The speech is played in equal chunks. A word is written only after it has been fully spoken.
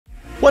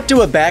What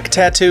do a back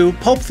tattoo,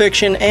 Pulp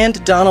Fiction,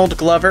 and Donald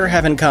Glover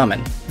have in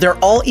common? They're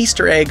all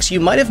Easter eggs you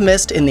might have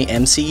missed in the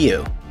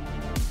MCU.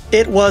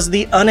 It was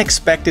the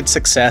unexpected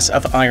success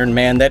of Iron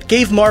Man that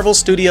gave Marvel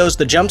Studios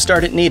the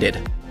jumpstart it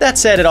needed. That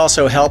said, it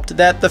also helped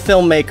that the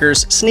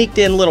filmmakers sneaked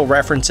in little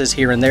references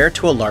here and there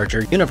to a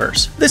larger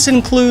universe. This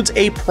includes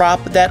a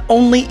prop that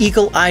only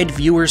eagle-eyed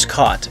viewers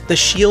caught, the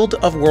shield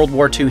of World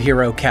War II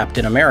hero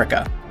Captain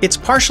America. It's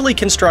partially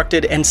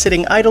constructed and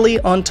sitting idly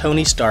on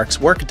Tony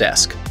Stark's work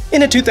desk.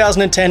 In a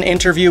 2010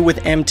 interview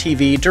with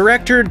MTV,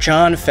 director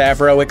Jon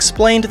Favreau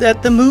explained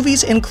that the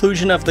movie's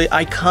inclusion of the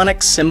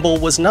iconic symbol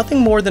was nothing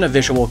more than a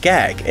visual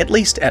gag, at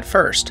least at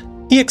first.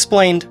 He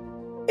explained,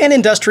 "An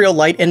industrial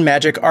light and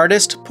magic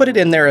artist put it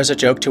in there as a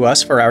joke to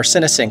us for our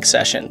CineSync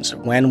sessions,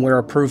 when we're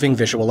approving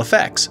visual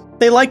effects.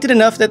 They liked it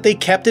enough that they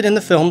kept it in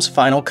the film's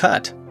final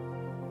cut."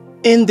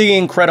 In The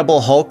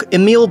Incredible Hulk,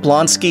 Emil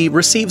Blonsky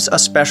receives a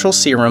special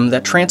serum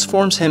that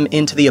transforms him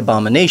into the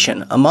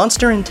Abomination, a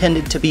monster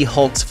intended to be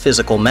Hulk's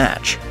physical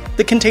match.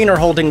 The container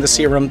holding the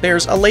serum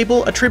bears a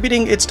label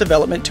attributing its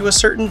development to a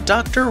certain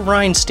Dr.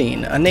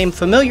 Reinstein, a name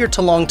familiar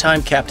to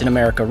longtime Captain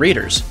America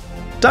readers.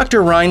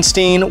 Dr.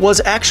 Reinstein was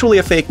actually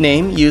a fake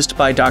name used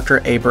by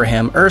Dr.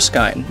 Abraham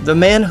Erskine, the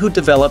man who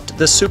developed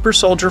the super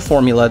soldier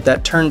formula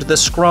that turned the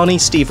scrawny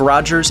Steve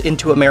Rogers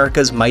into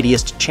America's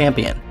mightiest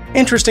champion.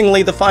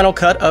 Interestingly, the final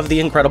cut of The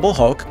Incredible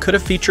Hulk could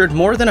have featured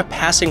more than a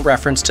passing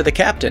reference to the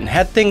Captain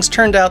had things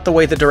turned out the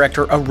way the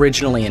director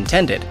originally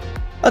intended.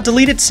 A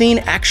deleted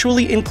scene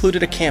actually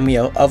included a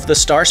cameo of the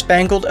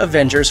star-spangled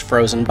Avengers'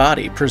 frozen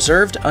body,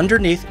 preserved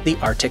underneath the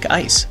Arctic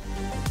ice.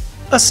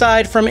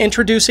 Aside from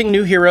introducing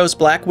new heroes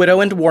Black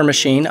Widow and War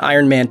Machine,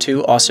 Iron Man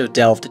 2 also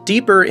delved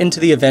deeper into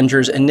the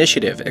Avengers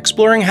initiative,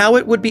 exploring how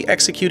it would be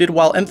executed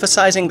while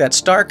emphasizing that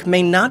Stark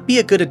may not be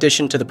a good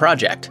addition to the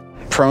project.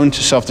 Prone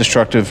to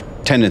self-destructive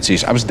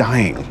tendencies. I was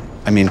dying.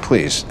 I mean,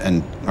 please,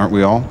 and aren't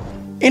we all?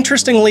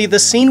 Interestingly, the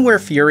scene where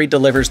Fury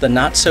delivers the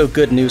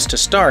not-so-good news to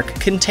Stark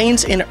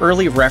contains an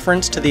early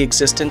reference to the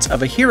existence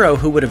of a hero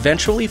who would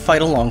eventually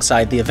fight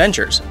alongside the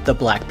Avengers, the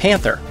Black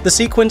Panther. The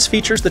sequence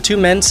features the two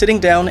men sitting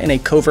down in a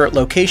covert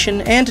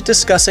location and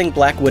discussing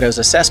Black Widow's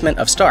assessment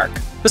of Stark.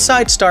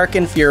 Beside Stark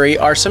and Fury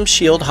are some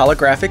S.H.I.E.L.D.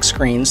 holographic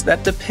screens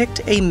that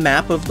depict a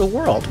map of the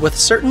world, with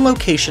certain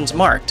locations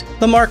marked.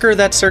 The marker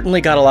that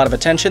certainly got a lot of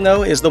attention,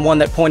 though, is the one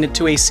that pointed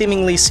to a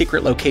seemingly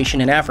secret location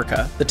in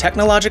Africa, the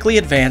technologically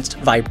advanced,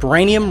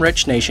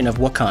 vibranium-rich nation of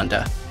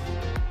Wakanda.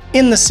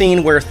 In the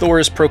scene where Thor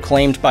is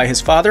proclaimed by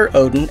his father,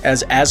 Odin,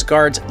 as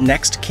Asgard's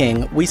next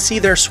king, we see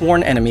their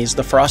sworn enemies,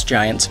 the Frost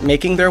Giants,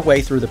 making their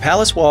way through the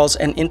palace walls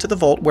and into the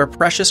vault where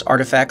precious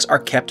artifacts are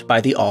kept by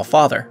the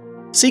All-Father.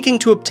 Seeking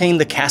to obtain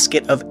the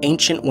Casket of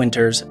Ancient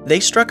Winters, they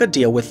struck a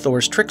deal with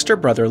Thor's trickster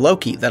brother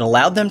Loki that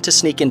allowed them to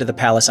sneak into the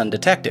palace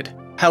undetected.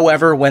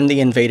 However, when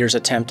the invaders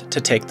attempt to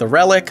take the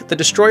relic, the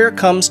destroyer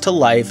comes to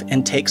life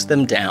and takes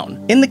them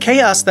down. In the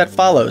chaos that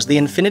follows, the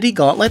Infinity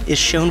Gauntlet is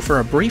shown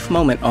for a brief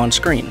moment on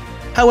screen.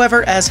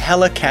 However, as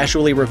Hela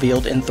casually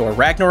revealed in Thor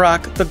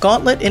Ragnarok, the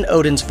gauntlet in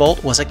Odin's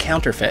vault was a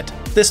counterfeit.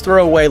 This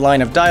throwaway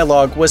line of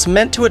dialogue was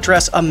meant to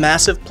address a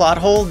massive plot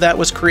hole that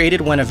was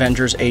created when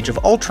Avengers Age of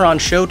Ultron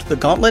showed the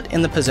gauntlet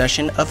in the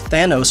possession of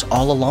Thanos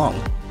all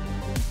along.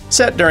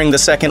 Set during the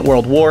Second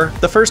World War,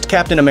 the first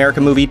Captain America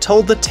movie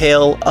told the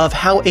tale of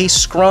how a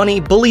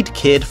scrawny, bullied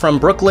kid from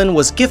Brooklyn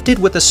was gifted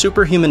with a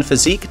superhuman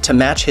physique to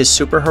match his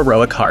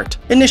superheroic heart.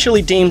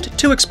 Initially deemed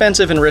too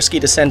expensive and risky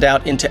to send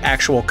out into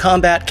actual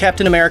combat,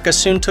 Captain America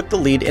soon took the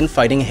lead in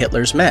fighting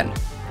Hitler's men.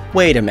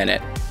 Wait a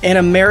minute, an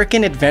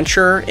American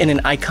adventurer in an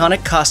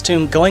iconic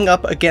costume going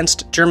up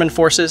against German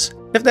forces?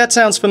 If that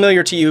sounds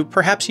familiar to you,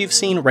 perhaps you've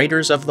seen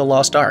Raiders of the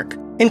Lost Ark.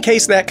 In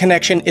case that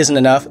connection isn't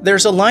enough,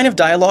 there's a line of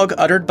dialogue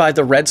uttered by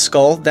the Red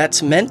Skull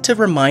that's meant to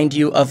remind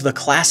you of the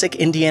classic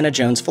Indiana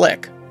Jones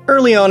flick.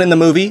 Early on in the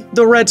movie,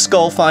 the Red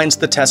Skull finds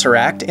the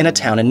Tesseract in a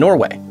town in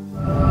Norway. And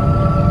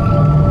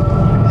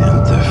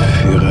the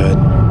Führer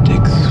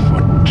digs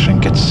for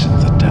trinkets in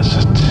the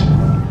desert.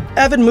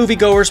 Avid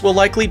moviegoers will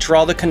likely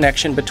draw the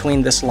connection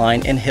between this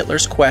line and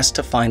Hitler's quest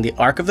to find the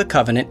Ark of the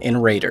Covenant in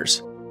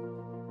Raiders.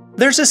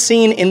 There's a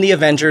scene in The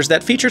Avengers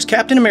that features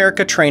Captain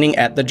America training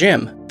at the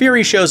gym.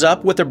 Fury shows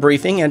up with a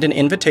briefing and an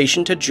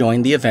invitation to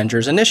join the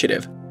Avengers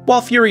initiative. While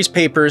Fury's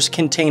papers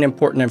contain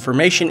important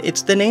information,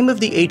 it's the name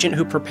of the agent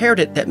who prepared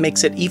it that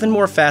makes it even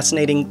more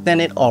fascinating than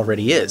it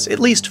already is, at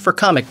least for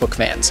comic book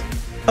fans.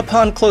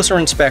 Upon closer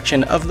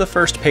inspection of the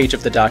first page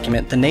of the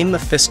document, the name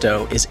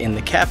Mephisto is in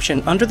the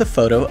caption under the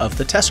photo of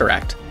the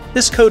Tesseract.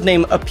 This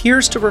codename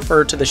appears to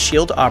refer to the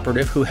S.H.I.E.L.D.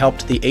 operative who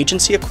helped the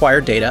agency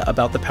acquire data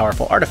about the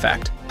powerful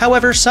artifact.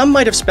 However, some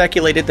might have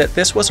speculated that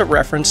this was a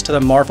reference to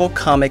the Marvel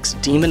Comics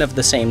demon of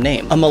the same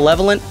name, a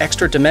malevolent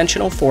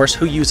extra-dimensional force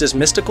who uses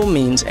mystical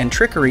means and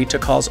trickery to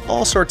cause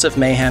all sorts of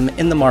mayhem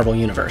in the Marvel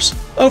Universe.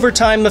 Over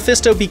time,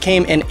 Mephisto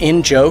became an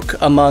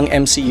in-joke among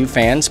MCU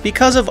fans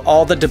because of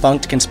all the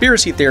debunked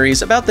conspiracy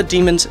theories about the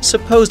demon's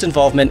supposed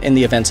involvement in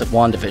the events of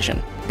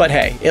WandaVision. But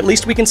hey, at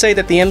least we can say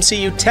that the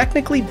MCU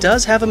technically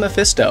does have a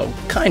Mephisto,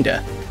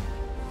 kinda.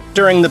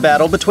 During the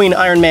battle between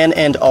Iron Man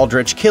and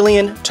Aldrich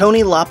Killian,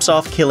 Tony lops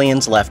off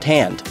Killian's left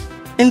hand.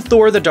 In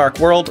Thor: The Dark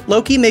World,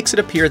 Loki makes it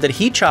appear that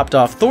he chopped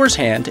off Thor's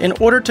hand in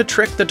order to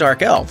trick the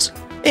Dark Elves.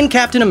 In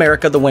Captain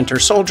America: The Winter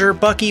Soldier,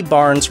 Bucky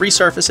Barnes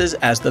resurfaces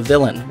as the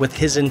villain, with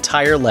his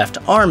entire left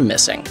arm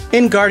missing.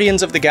 In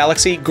Guardians of the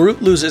Galaxy, Groot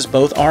loses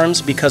both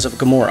arms because of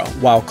Gamora,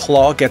 while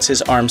Claw gets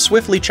his arm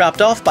swiftly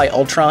chopped off by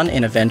Ultron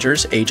in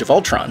Avengers: Age of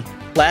Ultron.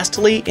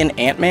 Lastly, in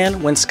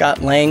Ant-Man, when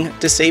Scott Lang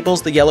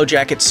disables the Yellow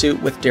Jacket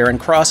suit with Darren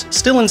Cross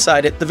still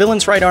inside it, the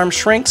villain's right arm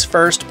shrinks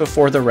first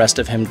before the rest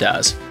of him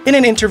does. In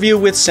an interview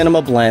with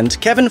Cinema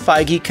Blend, Kevin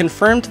Feige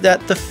confirmed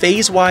that the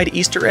phase-wide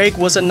Easter egg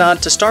was a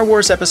nod to Star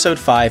Wars Episode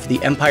V: The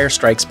Empire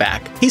Strikes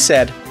Back. He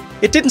said,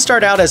 "It didn't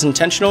start out as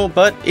intentional,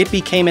 but it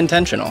became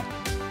intentional."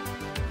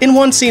 In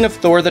one scene of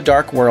Thor: The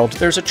Dark World,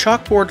 there's a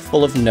chalkboard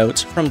full of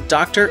notes from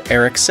Dr.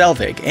 Eric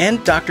Selvig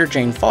and Dr.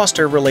 Jane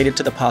Foster related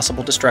to the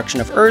possible destruction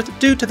of Earth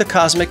due to the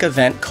cosmic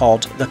event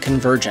called the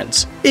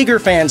Convergence. Eager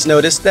fans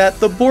noticed that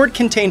the board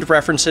contained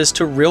references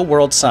to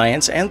real-world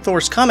science and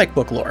Thor's comic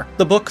book lore.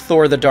 The book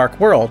Thor: The Dark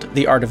World,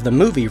 The Art of the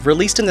Movie,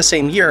 released in the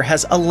same year,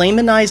 has a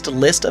laymanized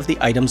list of the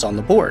items on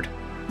the board.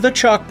 The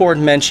chalkboard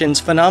mentions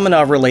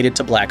phenomena related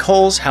to black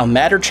holes, how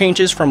matter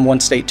changes from one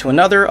state to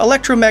another,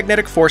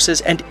 electromagnetic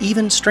forces, and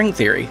even string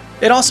theory.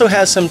 It also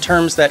has some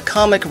terms that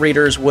comic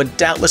readers would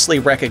doubtlessly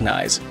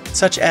recognize,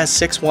 such as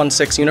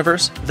 616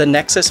 Universe, the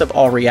Nexus of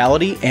All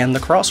Reality, and the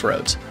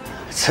Crossroads.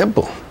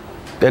 Simple.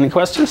 Any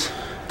questions?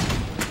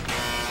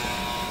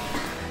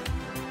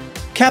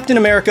 Captain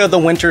America: The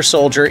Winter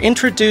Soldier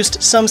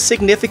introduced some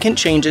significant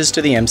changes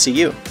to the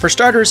MCU. For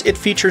starters, it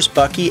features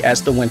Bucky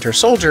as the Winter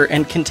Soldier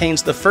and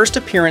contains the first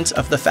appearance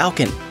of the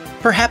Falcon.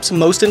 Perhaps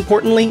most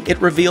importantly, it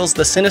reveals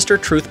the sinister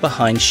truth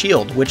behind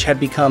S.H.I.E.L.D., which had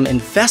become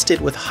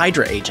infested with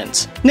Hydra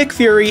agents. Nick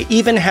Fury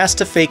even has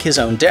to fake his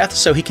own death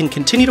so he can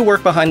continue to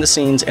work behind the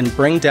scenes and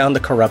bring down the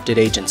corrupted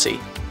agency.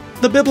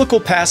 The biblical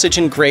passage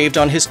engraved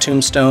on his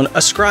tombstone,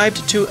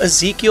 ascribed to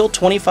Ezekiel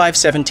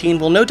 25:17,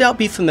 will no doubt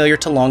be familiar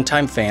to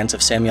longtime fans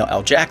of Samuel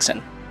L.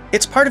 Jackson.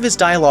 It's part of his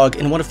dialogue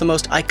in one of the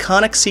most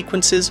iconic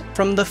sequences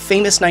from the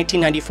famous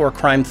 1994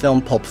 crime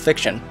film Pulp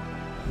Fiction.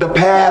 The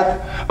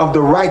path of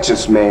the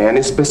righteous man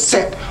is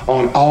beset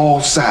on all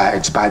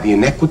sides by the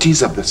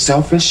iniquities of the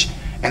selfish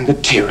and the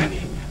tyranny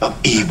of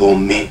evil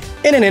men.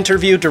 In an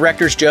interview,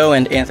 directors Joe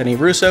and Anthony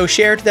Russo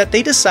shared that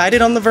they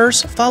decided on the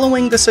verse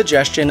following the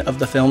suggestion of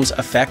the film's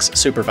effects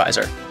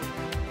supervisor.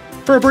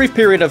 For a brief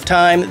period of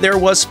time, there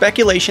was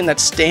speculation that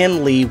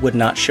Stan Lee would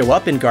not show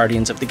up in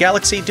Guardians of the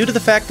Galaxy due to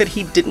the fact that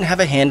he didn't have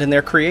a hand in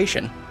their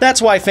creation.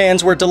 That's why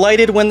fans were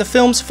delighted when the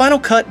film's final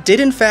cut did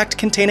in fact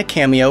contain a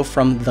cameo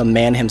from the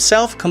man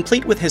himself,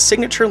 complete with his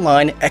signature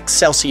line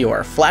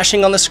 "Excelsior"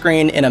 flashing on the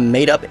screen in a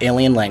made-up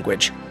alien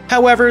language.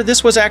 However,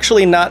 this was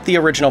actually not the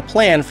original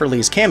plan for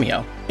Lee's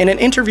cameo. In an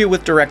interview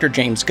with director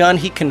James Gunn,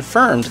 he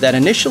confirmed that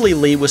initially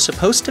Lee was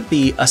supposed to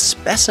be a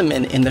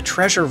specimen in the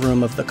treasure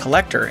room of the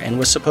Collector and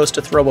was supposed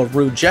to throw a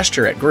rude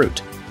gesture at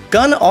Groot.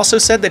 Gunn also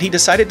said that he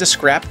decided to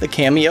scrap the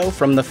cameo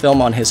from the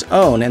film on his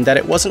own and that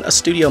it wasn't a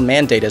studio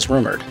mandate as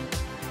rumored.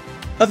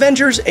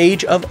 Avengers: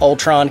 Age of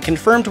Ultron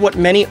confirmed what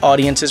many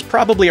audiences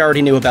probably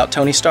already knew about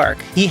Tony Stark.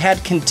 He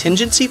had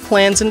contingency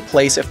plans in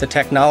place if the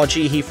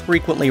technology he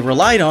frequently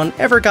relied on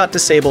ever got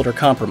disabled or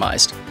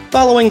compromised.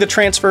 Following the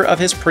transfer of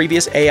his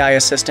previous AI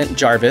assistant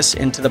Jarvis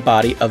into the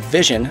body of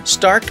Vision,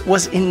 Stark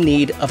was in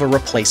need of a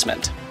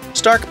replacement.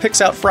 Stark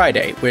picks out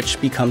Friday,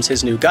 which becomes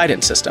his new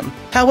guidance system.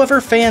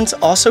 However, fans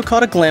also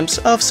caught a glimpse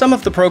of some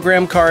of the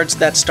program cards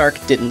that Stark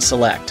didn't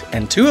select,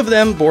 and two of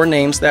them bore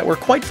names that were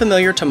quite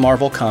familiar to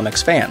Marvel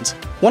Comics fans.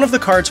 One of the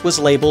cards was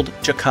labeled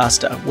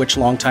Jocasta, which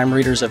longtime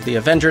readers of the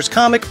Avengers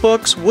comic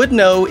books would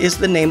know is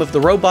the name of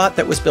the robot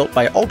that was built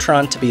by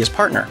Ultron to be his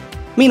partner.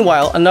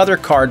 Meanwhile, another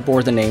card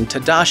bore the name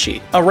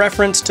Tadashi, a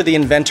reference to the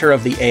inventor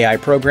of the AI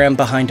program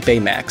behind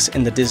Baymax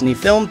in the Disney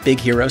film Big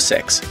Hero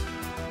 6.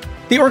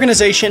 The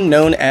organization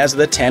known as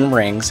the Ten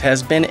Rings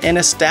has been an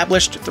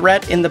established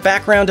threat in the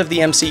background of the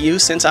MCU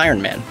since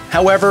Iron Man.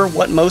 However,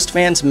 what most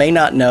fans may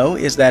not know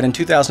is that in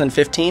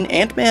 2015,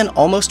 Ant-Man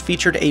almost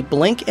featured a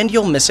blink and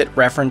you'll miss it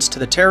reference to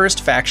the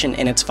terrorist faction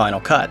in its final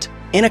cut.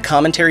 In a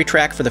commentary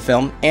track for the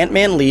film,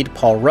 Ant-Man lead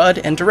Paul Rudd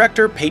and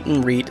director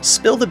Peyton Reed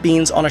spill the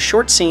beans on a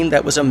short scene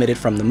that was omitted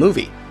from the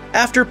movie.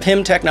 After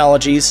PIM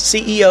Technologies,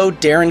 CEO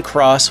Darren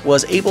Cross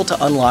was able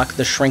to unlock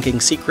the shrinking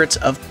secrets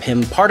of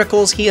PIM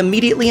particles, he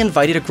immediately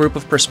invited a group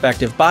of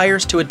prospective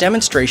buyers to a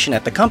demonstration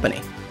at the company.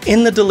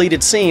 In the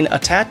deleted scene, a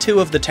tattoo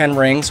of the 10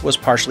 rings was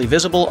partially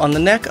visible on the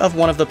neck of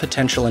one of the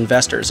potential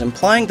investors,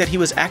 implying that he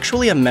was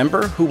actually a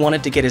member who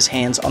wanted to get his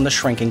hands on the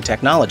shrinking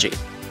technology.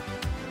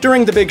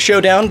 During the big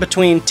showdown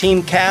between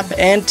Team Cap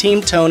and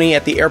Team Tony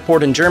at the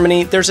airport in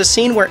Germany, there's a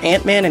scene where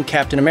Ant-Man and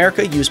Captain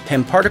America use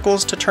PIM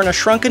particles to turn a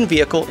shrunken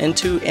vehicle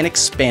into an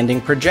expanding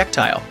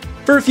projectile.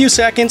 For a few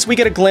seconds, we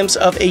get a glimpse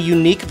of a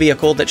unique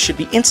vehicle that should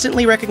be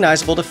instantly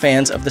recognizable to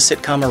fans of the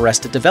sitcom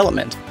Arrested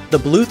Development, the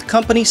Bluth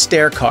Company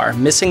stair car,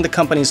 missing the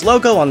company's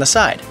logo on the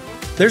side.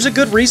 There's a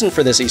good reason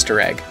for this Easter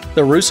egg.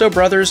 The Russo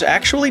brothers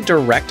actually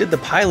directed the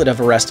pilot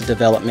of Arrested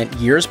Development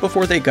years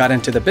before they got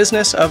into the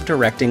business of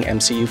directing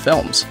MCU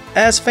films.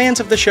 As fans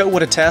of the show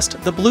would attest,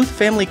 the Bluth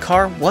family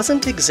car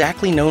wasn't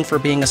exactly known for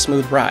being a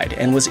smooth ride,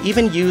 and was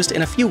even used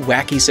in a few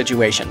wacky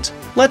situations.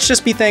 Let's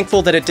just be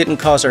thankful that it didn't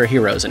cause our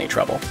heroes any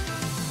trouble.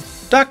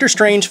 Doctor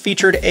Strange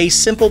featured a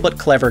simple but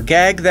clever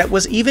gag that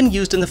was even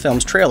used in the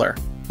film's trailer.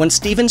 When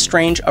Stephen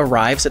Strange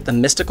arrives at the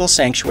mystical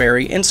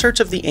sanctuary in search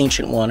of the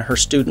Ancient One, her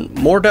student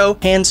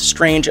Mordo hands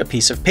Strange a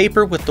piece of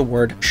paper with the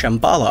word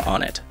Shambhala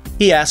on it.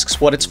 He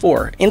asks what it's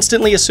for,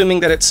 instantly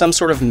assuming that it's some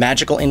sort of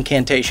magical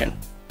incantation.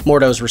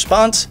 Mordo's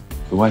response?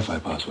 The Wi-Fi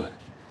password.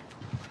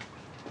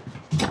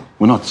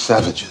 We're not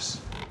savages.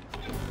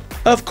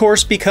 Of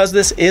course, because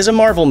this is a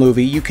Marvel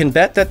movie, you can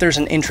bet that there's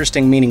an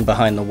interesting meaning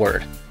behind the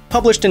word.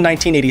 Published in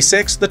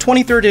 1986, the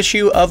 23rd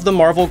issue of the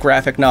Marvel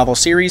graphic novel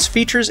series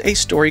features a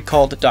story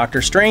called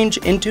Doctor Strange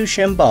into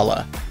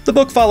Shambhala. The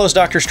book follows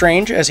Doctor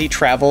Strange as he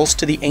travels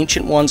to the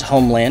Ancient One's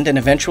homeland and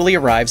eventually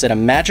arrives at a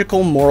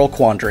magical moral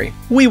quandary.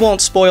 We won't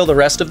spoil the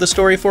rest of the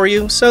story for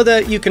you, so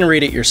that you can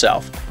read it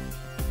yourself.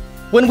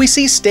 When we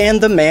see Stan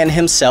the Man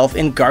himself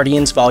in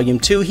Guardians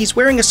Volume 2, he's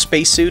wearing a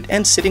spacesuit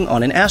and sitting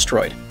on an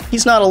asteroid.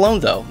 He's not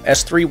alone though,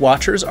 as 3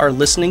 Watchers are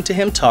listening to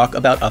him talk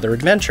about other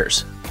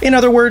adventures. In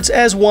other words,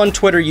 as one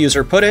Twitter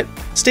user put it,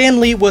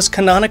 Stan Lee was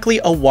canonically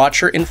a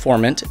Watcher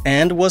informant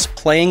and was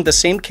playing the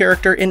same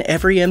character in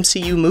every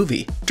MCU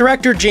movie.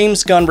 Director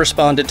James Gunn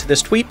responded to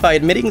this tweet by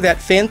admitting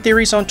that fan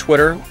theories on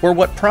Twitter were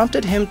what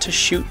prompted him to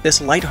shoot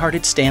this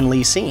lighthearted Stan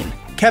Lee scene.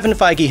 Kevin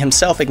Feige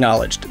himself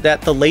acknowledged that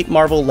the late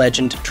Marvel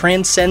legend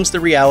transcends the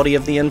reality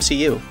of the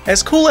MCU.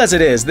 As cool as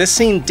it is, this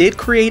scene did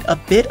create a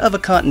bit of a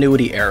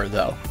continuity error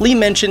though. Lee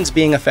mentions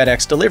being a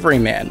FedEx delivery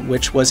man,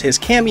 which was his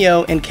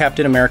cameo in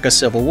Captain America: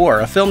 Civil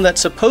War, a film that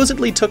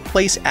supposedly took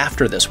place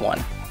after this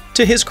one.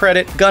 To his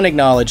credit, Gunn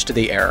acknowledged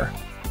the error.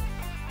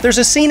 There's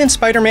a scene in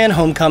Spider-Man: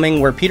 Homecoming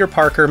where Peter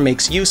Parker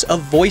makes use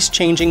of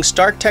voice-changing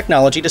Stark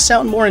technology to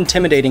sound more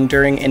intimidating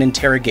during an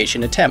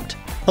interrogation attempt.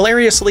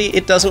 Hilariously,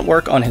 it doesn't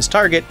work on his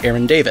target,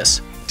 Aaron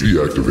Davis.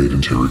 Deactivate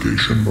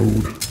interrogation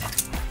mode.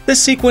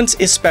 This sequence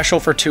is special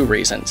for 2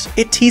 reasons.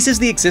 It teases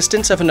the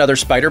existence of another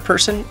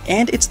Spider-Person,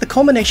 and it's the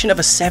culmination of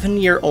a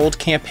 7-year-old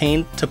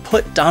campaign to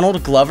put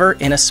Donald Glover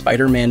in a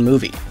Spider-Man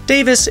movie.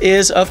 Davis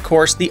is, of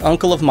course, the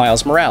uncle of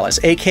Miles Morales,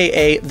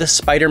 aka the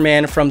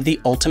Spider-Man from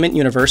the Ultimate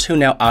Universe who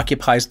now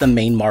occupies the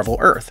main Marvel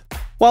Earth.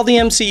 While the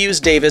MCU's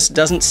Davis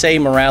doesn't say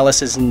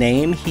Morales'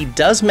 name, he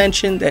does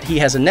mention that he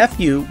has a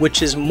nephew,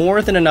 which is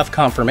more than enough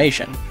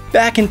confirmation.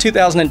 Back in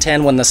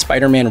 2010, when the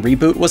Spider-Man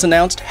reboot was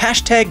announced,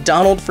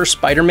 #Donald for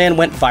Spider-Man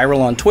went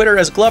viral on Twitter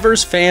as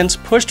Glover's fans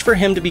pushed for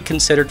him to be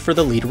considered for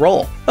the lead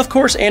role. Of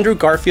course, Andrew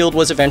Garfield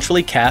was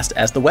eventually cast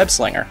as the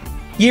web-slinger.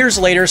 Years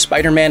later,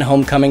 Spider-Man: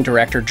 Homecoming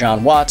director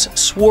John Watts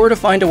swore to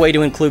find a way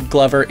to include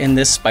Glover in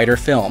this Spider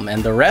film,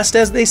 and the rest,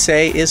 as they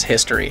say, is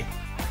history.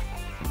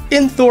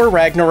 In Thor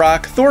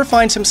Ragnarok, Thor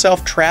finds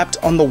himself trapped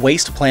on the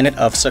waste planet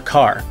of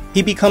Sakaar.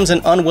 He becomes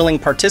an unwilling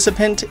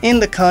participant in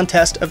the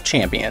Contest of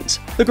Champions.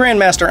 The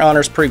Grandmaster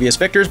honors previous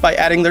victors by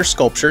adding their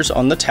sculptures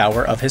on the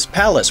tower of his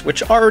palace,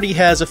 which already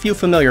has a few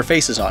familiar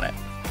faces on it.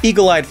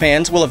 Eagle-eyed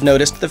fans will have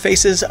noticed the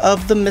faces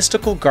of the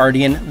mystical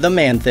guardian, the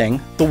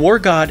Man-Thing, the war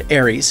god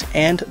Ares,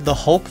 and the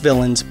Hulk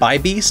villains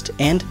Bybeast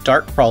and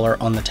Darkcrawler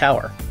on the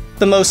tower.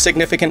 The most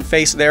significant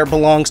face there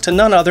belongs to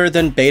none other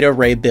than Beta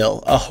Ray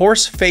Bill, a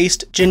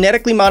horse-faced,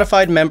 genetically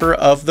modified member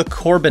of the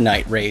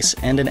Corbinite race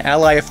and an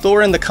ally of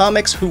Thor in the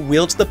comics who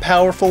wields the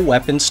powerful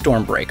weapon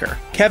Stormbreaker.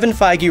 Kevin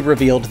Feige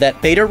revealed that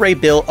Beta Ray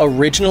Bill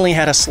originally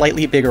had a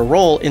slightly bigger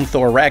role in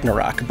Thor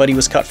Ragnarok, but he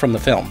was cut from the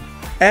film.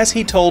 As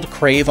he told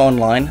Crave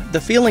Online,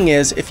 the feeling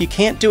is if you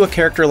can't do a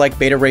character like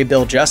Beta Ray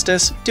Bill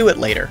justice, do it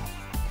later.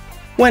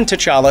 When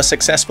T'Challa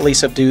successfully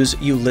subdues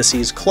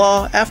Ulysses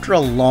Klaue after a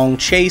long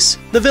chase,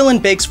 the villain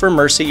begs for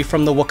mercy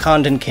from the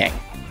Wakandan king.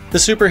 The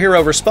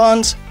superhero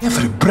responds,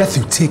 "Every breath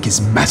you take is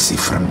mercy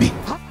from me."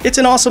 It's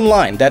an awesome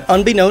line that,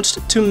 unbeknownst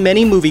to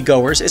many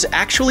moviegoers, is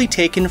actually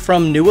taken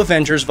from New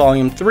Avengers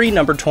Volume 3,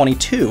 number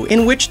 22,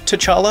 in which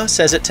T'Challa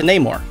says it to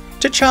Namor.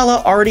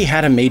 T'Challa already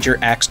had a major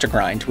axe to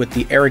grind with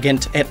the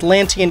arrogant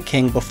Atlantean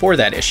king before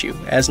that issue,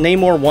 as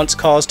Namor once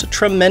caused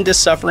tremendous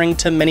suffering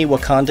to many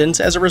Wakandans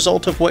as a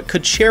result of what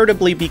could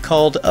charitably be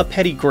called a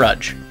petty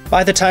grudge.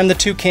 By the time the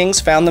 2 kings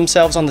found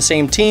themselves on the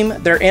same team,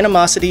 their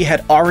animosity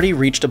had already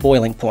reached a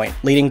boiling point,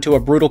 leading to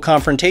a brutal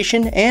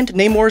confrontation and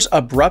Namor's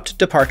abrupt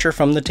departure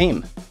from the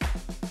team.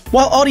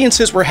 While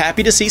audiences were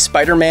happy to see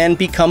Spider-Man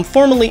become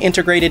formally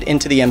integrated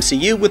into the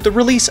MCU with the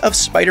release of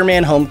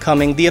Spider-Man: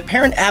 Homecoming, the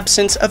apparent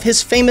absence of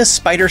his famous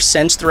spider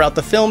sense throughout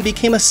the film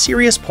became a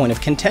serious point of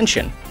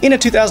contention. In a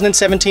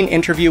 2017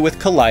 interview with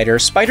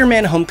Collider,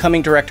 Spider-Man: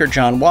 Homecoming director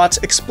John Watts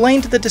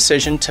explained the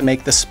decision to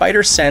make the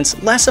spider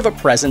sense less of a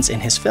presence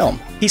in his film.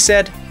 He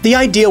said, "The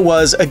idea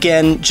was,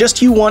 again,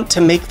 just you want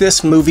to make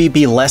this movie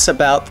be less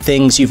about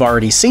things you've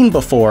already seen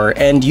before,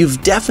 and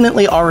you've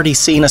definitely already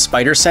seen a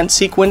spider sense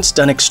sequence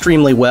done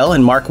extremely well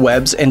in Mark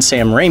Webb's and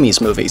Sam Raimi's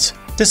movies.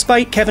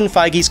 Despite Kevin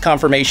Feige's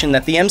confirmation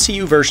that the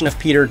MCU version of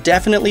Peter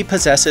definitely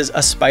possesses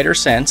a spider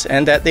sense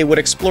and that they would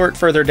explore it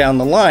further down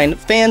the line,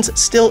 fans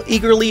still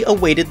eagerly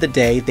awaited the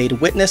day they'd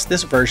witness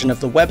this version of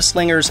the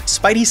web-slinger's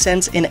spidey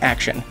sense in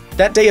action.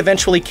 That day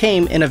eventually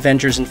came in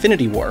Avengers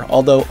Infinity War,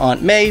 although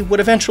Aunt May would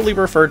eventually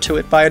refer to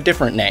it by a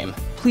different name.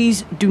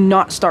 Please do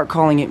not start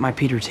calling it my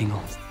Peter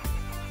tingle.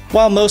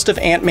 While most of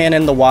Ant-Man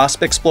and the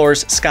Wasp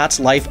explores Scott's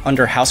life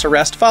under house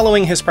arrest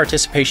following his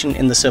participation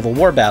in the Civil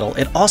War battle,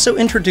 it also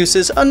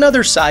introduces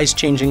another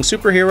size-changing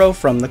superhero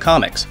from the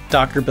comics,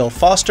 Dr. Bill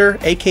Foster,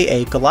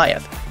 aka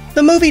Goliath.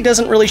 The movie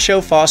doesn't really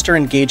show Foster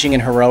engaging in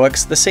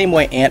heroics the same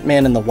way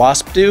Ant-Man and the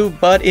Wasp do,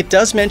 but it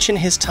does mention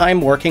his time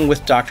working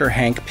with Dr.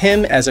 Hank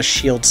Pym as a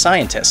SHIELD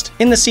scientist.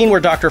 In the scene where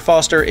Dr.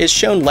 Foster is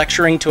shown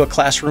lecturing to a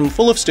classroom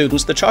full of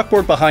students, the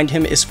chalkboard behind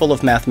him is full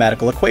of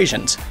mathematical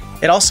equations.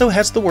 It also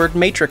has the word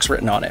Matrix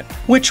written on it,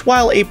 which,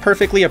 while a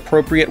perfectly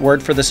appropriate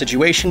word for the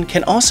situation,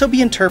 can also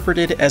be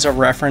interpreted as a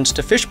reference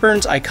to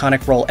Fishburne's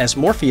iconic role as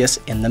Morpheus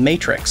in The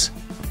Matrix.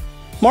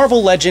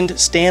 Marvel legend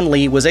Stan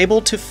Lee was able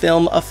to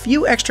film a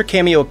few extra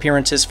cameo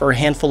appearances for a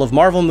handful of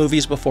Marvel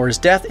movies before his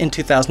death in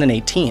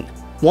 2018.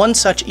 One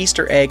such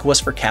Easter egg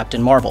was for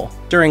Captain Marvel.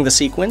 During the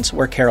sequence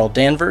where Carol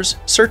Danvers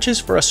searches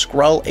for a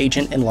Skrull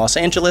agent in Los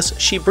Angeles,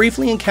 she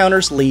briefly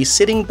encounters Lee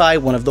sitting by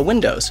one of the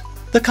windows.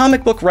 The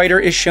comic book writer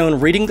is shown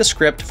reading the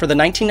script for the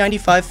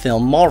 1995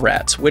 film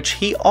Mallrats, which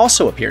he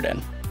also appeared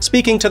in.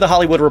 Speaking to The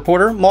Hollywood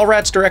Reporter,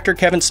 Mallrats director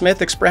Kevin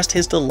Smith expressed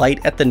his delight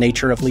at the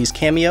nature of Lee's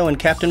cameo in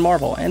Captain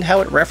Marvel and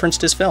how it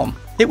referenced his film.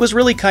 It was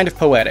really kind of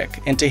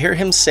poetic, and to hear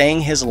him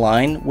saying his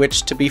line,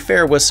 which to be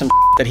fair was some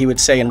that he would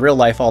say in real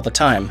life all the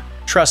time,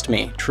 trust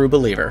me, true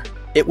believer,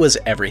 it was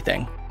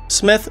everything.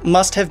 Smith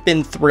must have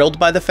been thrilled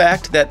by the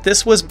fact that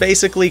this was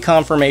basically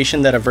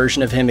confirmation that a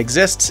version of him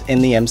exists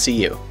in the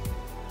MCU.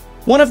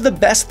 One of the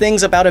best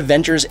things about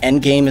Avengers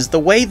Endgame is the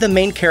way the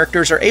main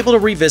characters are able to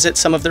revisit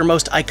some of their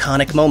most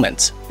iconic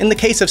moments. In the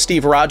case of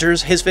Steve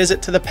Rogers, his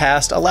visit to the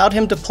past allowed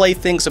him to play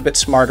things a bit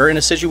smarter in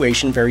a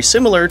situation very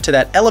similar to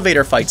that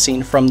elevator fight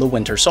scene from The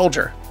Winter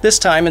Soldier. This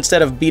time,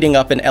 instead of beating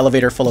up an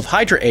elevator full of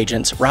Hydra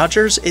agents,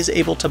 Rogers is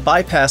able to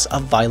bypass a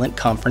violent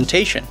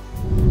confrontation.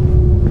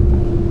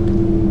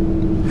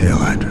 Hail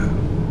Hydra.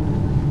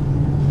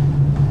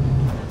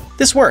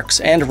 This works,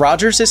 and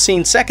Rogers is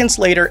seen seconds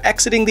later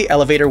exiting the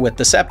elevator with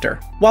the scepter.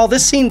 While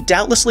this scene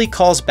doubtlessly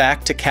calls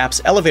back to Cap's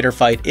elevator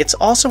fight, it's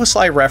also a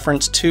sly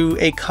reference to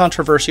a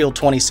controversial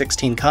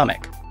 2016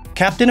 comic,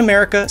 Captain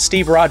America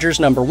Steve Rogers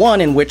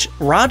 #1, in which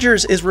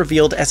Rogers is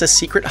revealed as a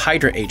secret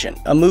Hydra agent,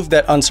 a move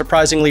that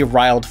unsurprisingly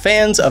riled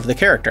fans of the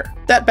character.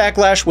 That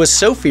backlash was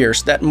so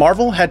fierce that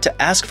Marvel had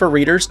to ask for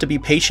readers to be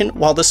patient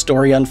while the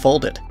story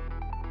unfolded.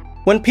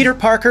 When Peter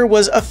Parker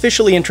was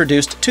officially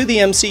introduced to the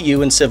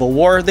MCU in Civil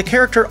War, the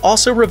character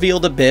also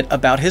revealed a bit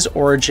about his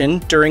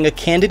origin during a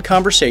candid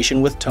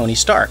conversation with Tony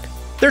Stark.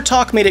 Their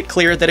talk made it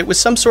clear that it was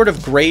some sort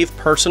of grave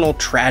personal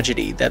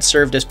tragedy that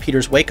served as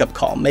Peter's wake-up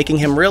call, making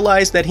him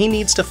realize that he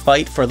needs to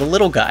fight for the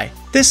little guy.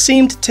 This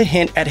seemed to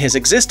hint at his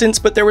existence,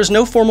 but there was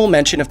no formal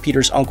mention of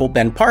Peter's uncle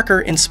Ben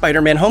Parker in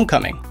Spider-Man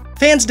Homecoming.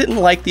 Fans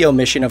didn't like the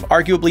omission of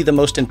arguably the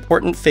most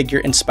important figure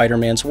in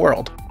Spider-Man's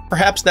world.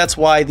 Perhaps that's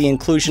why the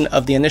inclusion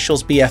of the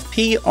initials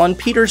BFP on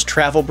Peter's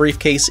travel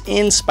briefcase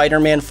in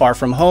Spider-Man Far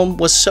From Home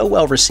was so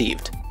well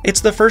received.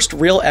 It's the first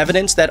real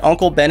evidence that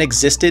Uncle Ben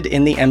existed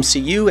in the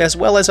MCU, as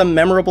well as a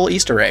memorable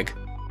Easter egg.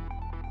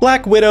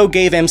 Black Widow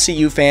gave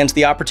MCU fans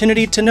the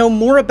opportunity to know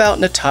more about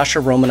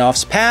Natasha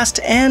Romanoff's past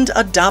and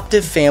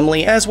adoptive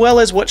family, as well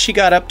as what she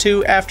got up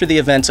to after the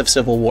events of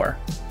Civil War.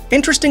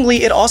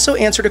 Interestingly, it also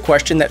answered a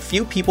question that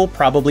few people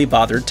probably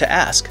bothered to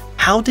ask.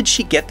 How did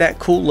she get that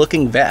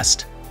cool-looking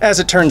vest? As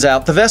it turns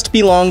out, the vest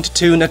belonged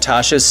to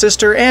Natasha's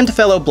sister and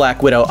fellow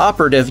Black Widow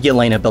operative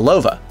Yelena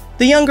Belova.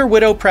 The younger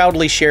Widow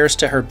proudly shares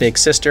to her big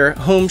sister,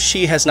 whom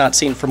she has not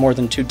seen for more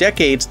than 2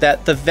 decades,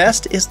 that the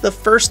vest is the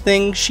first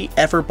thing she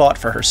ever bought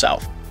for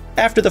herself.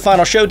 After the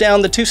final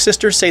showdown, the two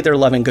sisters say their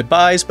loving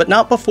goodbyes, but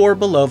not before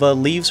Belova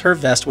leaves her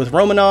vest with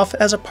Romanoff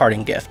as a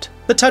parting gift.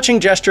 The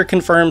touching gesture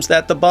confirms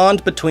that the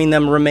bond between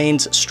them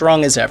remains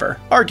strong as ever.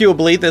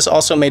 Arguably, this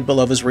also made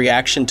Belova's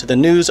reaction to the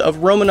news of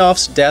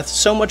Romanoff's death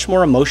so much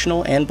more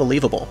emotional and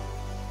believable.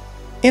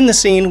 In the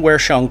scene where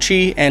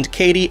Shang-Chi and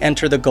Katie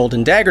enter the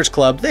Golden Daggers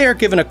Club, they are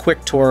given a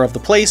quick tour of the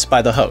place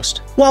by the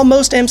host. While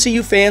most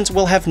MCU fans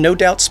will have no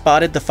doubt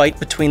spotted the fight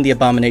between the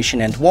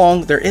Abomination and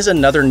Wong, there is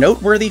another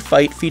noteworthy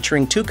fight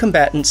featuring 2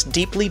 combatants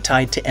deeply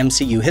tied to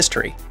MCU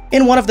history.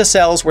 In one of the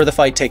cells where the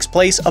fight takes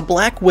place, a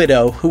Black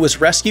Widow who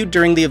was rescued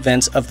during the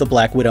events of the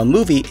Black Widow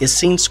movie is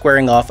seen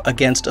squaring off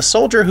against a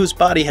soldier whose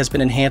body has been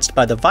enhanced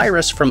by the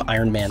virus from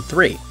Iron Man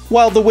 3.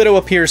 While the Widow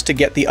appears to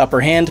get the upper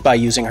hand by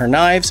using her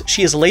knives,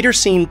 she is later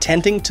seen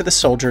tending to the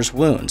soldier's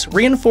wounds,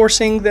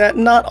 reinforcing that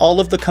not all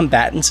of the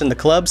combatants in the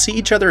club see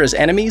each other as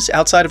enemies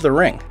outside of the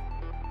ring.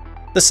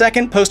 The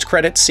second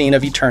post-credits scene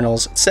of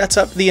Eternals sets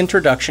up the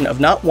introduction of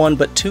not one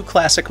but two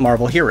classic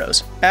Marvel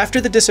heroes.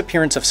 After the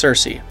disappearance of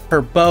Cersei, her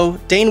beau,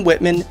 Dane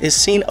Whitman, is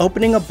seen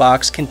opening a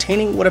box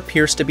containing what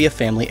appears to be a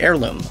family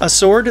heirloom, a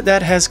sword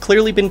that has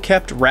clearly been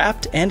kept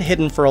wrapped and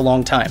hidden for a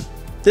long time.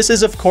 This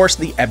is of course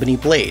the Ebony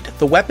Blade,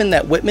 the weapon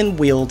that Whitman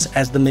wields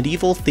as the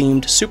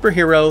medieval-themed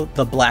superhero,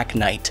 the Black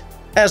Knight.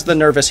 As the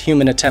nervous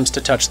human attempts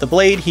to touch the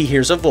blade, he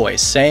hears a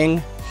voice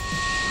saying,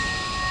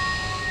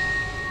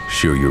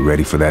 Sure you're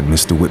ready for that,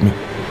 Mr. Whitman?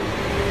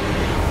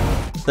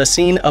 The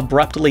scene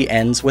abruptly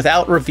ends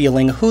without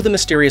revealing who the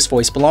mysterious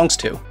voice belongs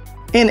to.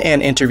 In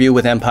an interview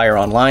with Empire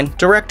Online,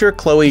 director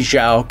Chloe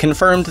Zhao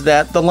confirmed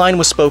that the line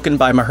was spoken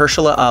by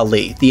Mahershala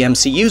Ali, the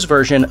MCU's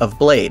version of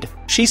Blade.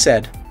 She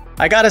said,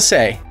 "I gotta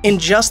say, in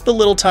just the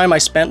little time I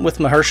spent with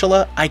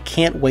Mahershala, I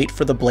can't wait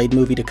for the Blade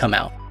movie to come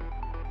out."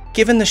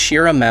 Given the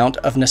sheer amount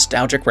of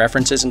nostalgic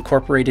references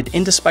incorporated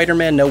into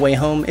Spider-Man No Way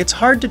Home, it's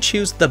hard to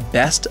choose the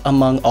best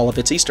among all of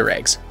its Easter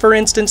eggs. For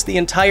instance, the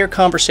entire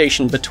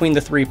conversation between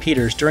the three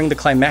Peters during the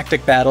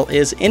climactic battle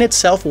is in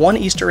itself one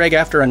Easter egg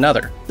after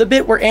another. The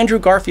bit where Andrew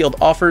Garfield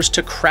offers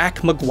to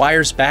crack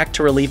Maguire's back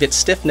to relieve its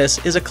stiffness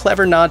is a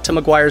clever nod to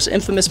Maguire's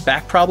infamous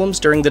back problems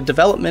during the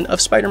development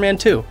of Spider-Man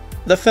 2.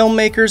 The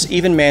filmmakers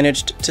even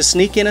managed to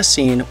sneak in a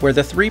scene where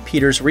the three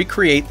Peters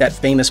recreate that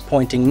famous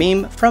pointing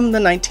meme from the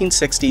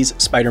 1960s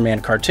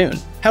Spider-Man cartoon.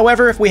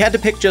 However, if we had to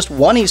pick just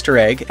one Easter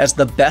egg as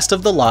the best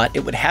of the lot, it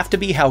would have to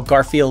be how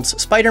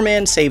Garfield's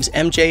Spider-Man saves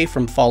MJ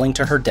from falling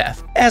to her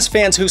death. As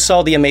fans who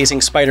saw The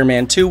Amazing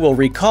Spider-Man 2 will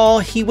recall,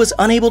 he was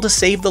unable to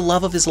save the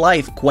love of his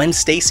life, Gwen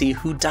Stacy,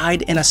 who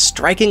died in a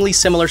strikingly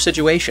similar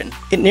situation.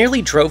 It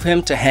nearly drove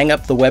him to hang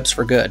up the webs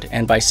for good,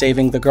 and by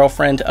saving the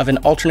girlfriend of an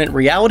alternate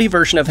reality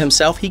version of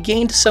himself, he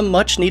gained some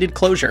much-needed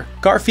closure.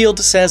 Garfield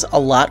says a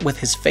lot with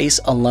his face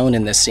alone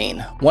in this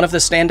scene, one of the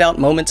standout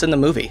moments in the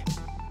movie.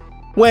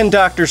 When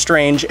Doctor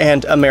Strange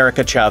and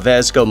America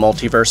Chavez go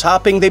multiverse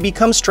hopping, they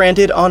become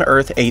stranded on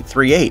Earth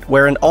 838,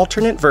 where an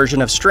alternate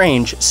version of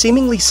Strange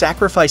seemingly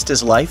sacrificed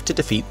his life to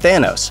defeat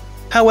Thanos.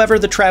 However,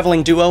 the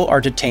traveling duo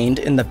are detained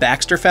in the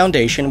Baxter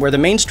Foundation, where the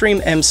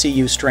mainstream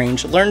MCU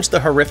Strange learns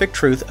the horrific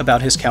truth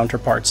about his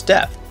counterpart's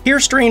death. Here,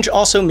 Strange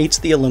also meets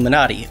the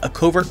Illuminati, a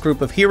covert group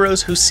of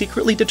heroes who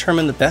secretly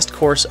determine the best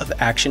course of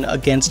action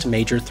against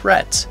major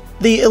threats.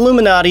 The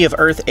Illuminati of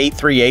Earth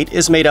 838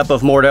 is made up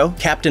of Mordo,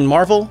 Captain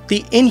Marvel,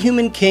 the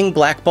Inhuman King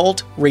Black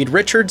Bolt, Reed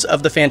Richards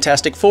of the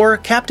Fantastic Four,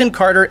 Captain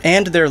Carter,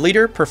 and their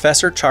leader,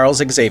 Professor Charles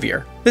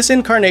Xavier. This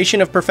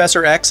incarnation of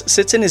Professor X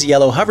sits in his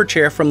yellow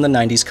hoverchair from the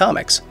 90s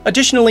comics.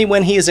 Additionally,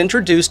 when he is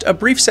introduced, a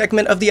brief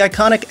segment of the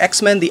iconic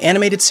X-Men the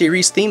Animated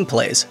Series theme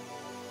plays.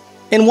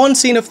 In one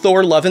scene of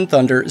Thor: Love and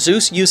Thunder,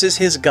 Zeus uses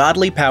his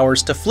godly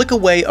powers to flick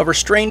away a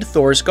restrained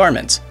Thor's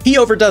garments. He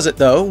overdoes it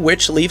though,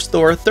 which leaves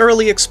Thor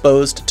thoroughly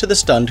exposed to the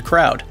stunned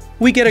crowd.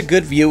 We get a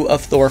good view of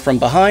Thor from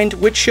behind,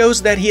 which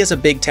shows that he has a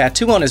big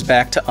tattoo on his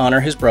back to honor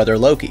his brother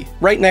Loki.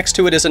 Right next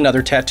to it is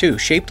another tattoo,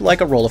 shaped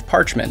like a roll of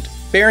parchment,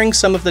 bearing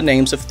some of the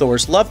names of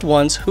Thor's loved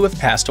ones who have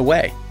passed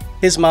away.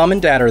 His mom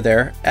and dad are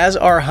there, as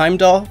are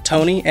Heimdall,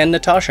 Tony, and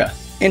Natasha.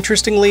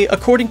 Interestingly,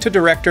 according to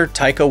director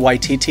Taika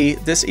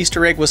Waititi, this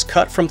Easter egg was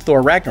cut from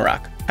Thor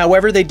Ragnarok.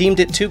 However, they deemed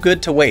it too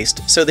good to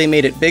waste, so they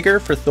made it bigger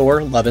for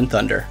Thor: Love and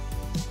Thunder.